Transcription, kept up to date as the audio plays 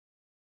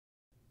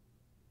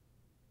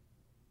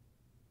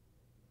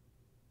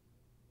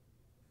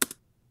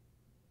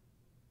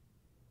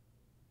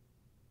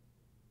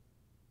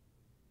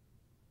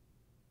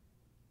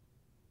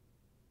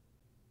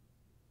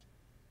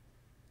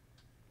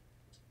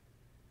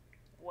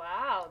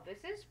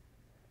this is...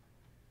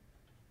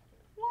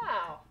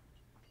 Wow.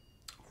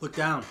 Look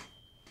down.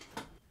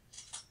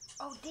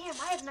 Oh, damn,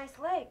 I have nice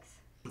legs.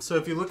 So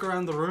if you look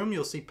around the room,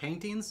 you'll see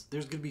paintings.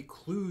 There's going to be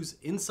clues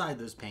inside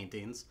those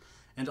paintings.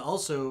 And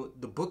also,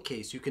 the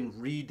bookcase, you can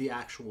read the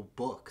actual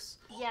books.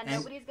 Yeah,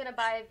 nobody's going to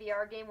buy a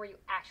VR game where you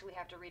actually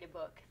have to read a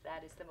book.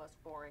 That is the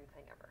most boring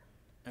thing ever.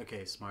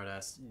 Okay,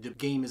 smartass. The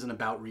game isn't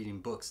about reading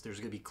books. There's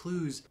going to be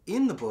clues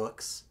in the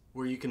books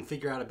where you can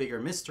figure out a bigger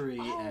mystery.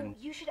 Oh,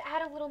 you should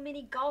add a little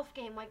mini golf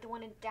game like the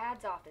one in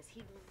Dad's office.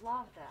 He'd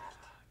love that.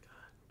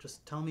 God.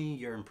 Just tell me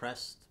you're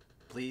impressed,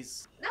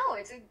 please. No,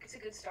 it's a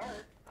good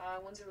start.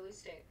 When's the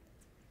release date?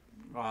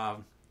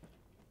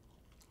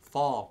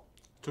 Fall.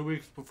 2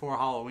 weeks before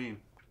Halloween.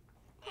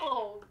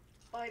 Oh,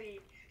 buddy,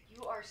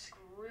 you are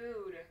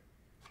screwed.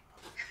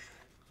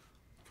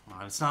 Come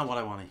on, it's not what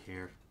I want to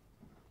hear.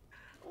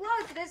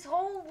 Look, this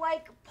whole,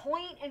 like,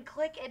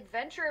 point-and-click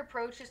adventure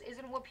approach just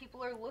isn't what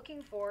people are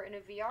looking for in a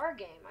VR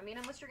game. I mean,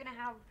 unless you're gonna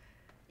have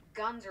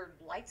guns or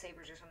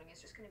lightsabers or something,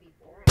 it's just gonna be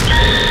boring.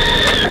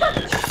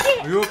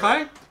 Are you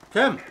okay?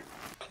 Tim!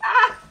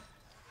 Ah!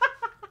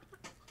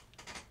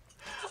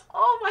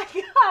 Oh my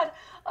god!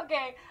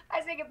 Okay,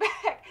 I take it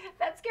back.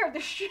 That scared the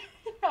shit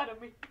out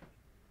of me.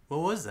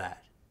 What was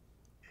that?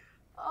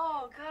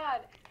 Oh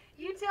god,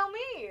 you tell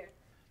me.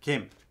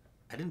 Kim,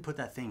 I didn't put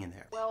that thing in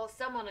there. Well,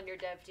 someone on your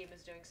dev team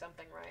is doing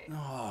something right.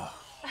 Oh,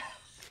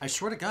 I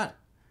swear to God,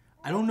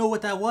 I don't know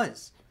what that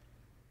was.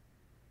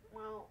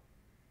 Well,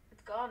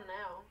 it's gone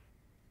now.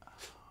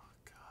 Oh,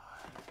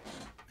 God.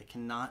 I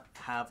cannot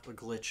have a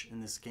glitch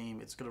in this game.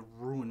 It's gonna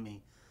ruin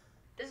me.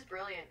 This is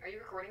brilliant. Are you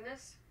recording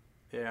this?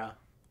 Yeah.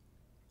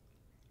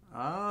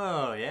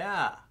 Oh,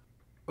 yeah.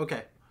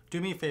 Okay, do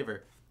me a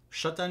favor.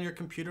 Shut down your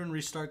computer and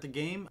restart the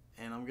game,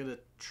 and I'm gonna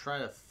try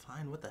to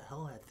find what the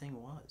hell that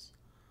thing was.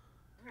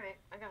 Alright,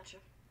 I got you.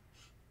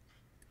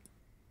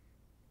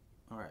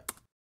 Alright.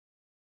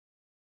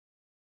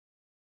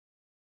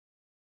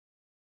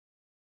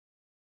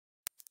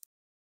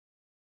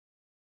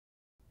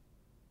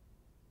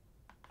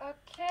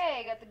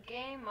 Okay, got the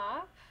game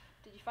up.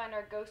 Did you find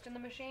our ghost in the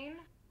machine?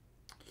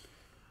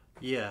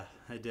 Yeah,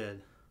 I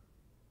did.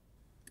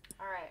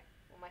 Alright,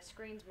 well my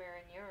screen's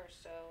mirroring yours,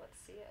 so let's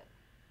see it.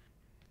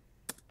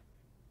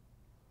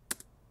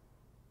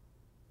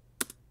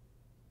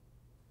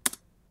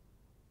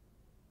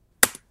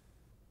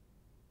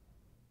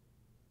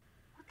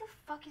 What the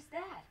fuck is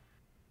that?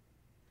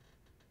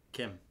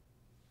 Kim,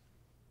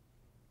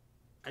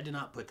 I did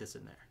not put this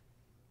in there.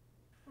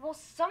 Well,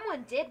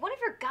 someone did. One of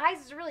your guys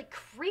has a really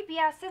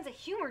creepy-ass sense of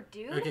humor,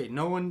 dude. Okay,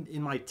 no one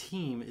in my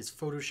team is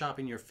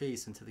photoshopping your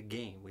face into the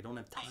game. We don't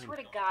have time. I swear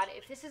to God,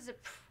 if this is a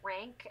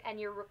prank and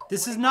you're recording...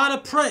 This is not a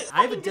prank.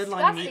 I have a fucking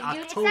deadline to meet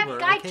disgusting, dude. October, It's that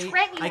guy okay?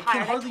 Trent you I hired.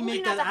 can hardly told make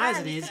you not that to hire as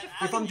him. it He's is. such a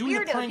If I'm fucking doing a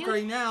weirdo, prank dude.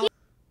 right now...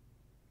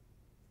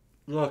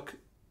 Look,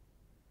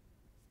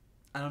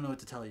 I don't know what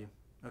to tell you,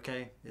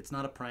 okay? It's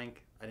not a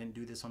prank. I didn't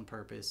do this on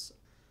purpose.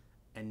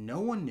 And no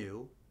one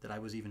knew that I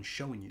was even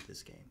showing you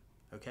this game,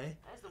 okay?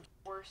 That is the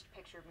worst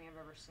picture of me I've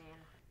ever seen.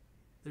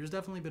 There's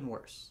definitely been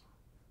worse.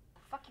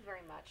 Well, fuck you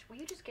very much. Will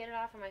you just get it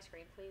off of my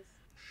screen, please?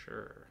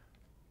 Sure.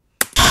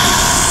 What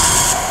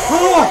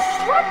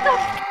the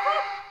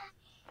fuck?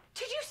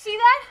 Did you see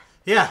that?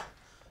 Yeah.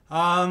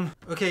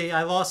 Okay,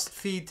 I lost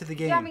feed to the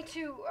game. Yeah, me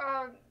too.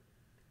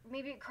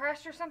 Maybe it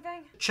crashed or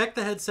something? Check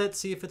the headset,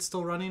 see if it's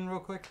still running real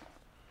quick.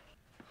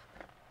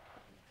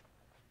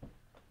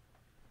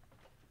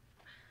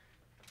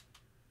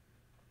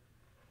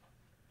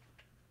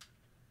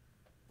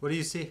 What do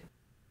you see?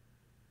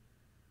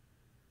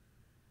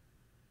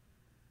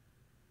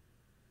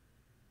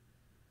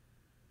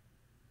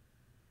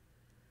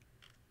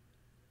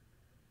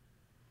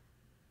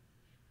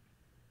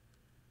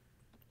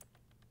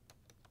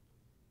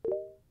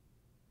 Are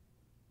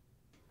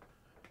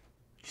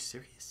you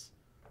serious?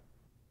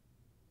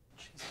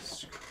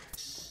 Jesus Christ.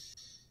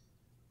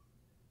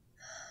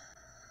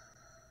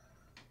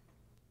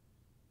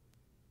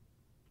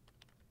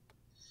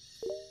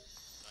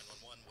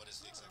 What is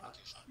the exact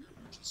location of your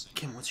emergency?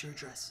 Kim, what's your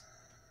address?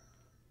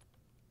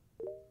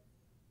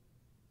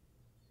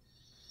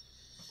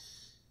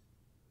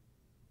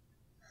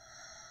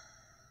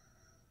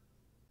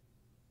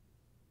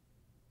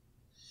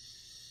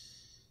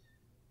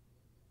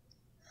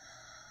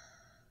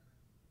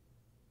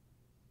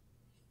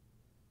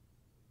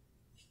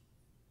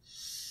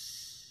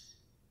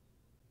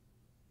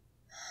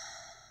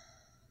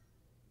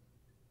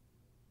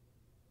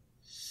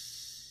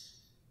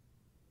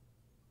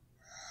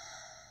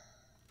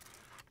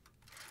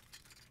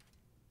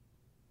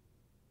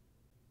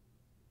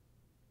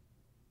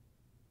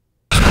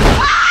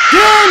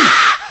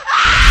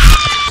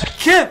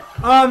 Kim!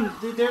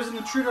 There's an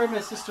intruder at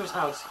my sister's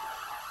house.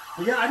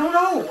 Yeah, I don't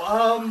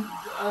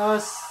know.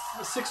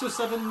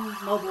 607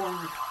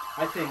 Melbourne,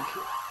 I think.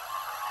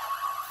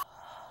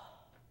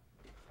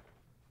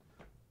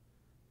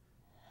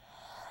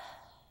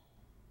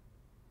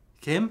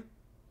 Kim?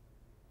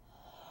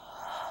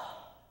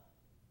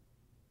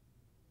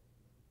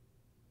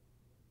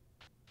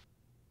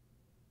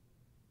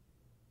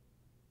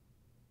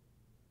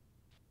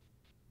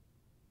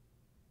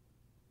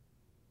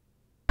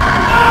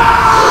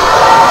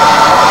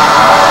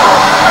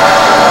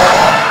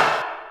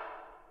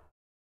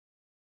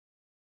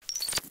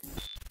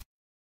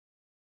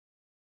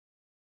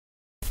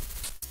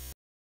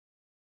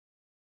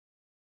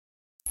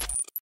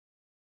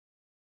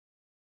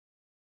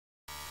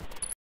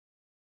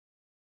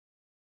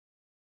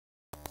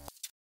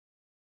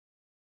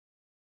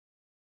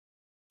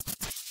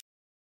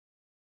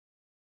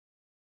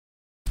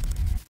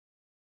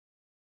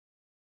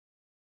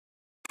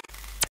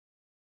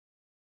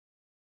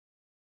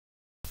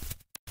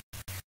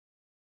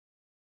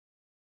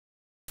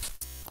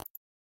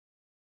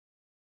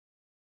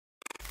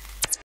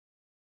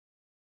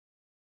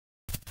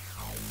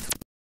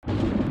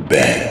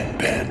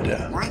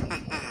 Andrea.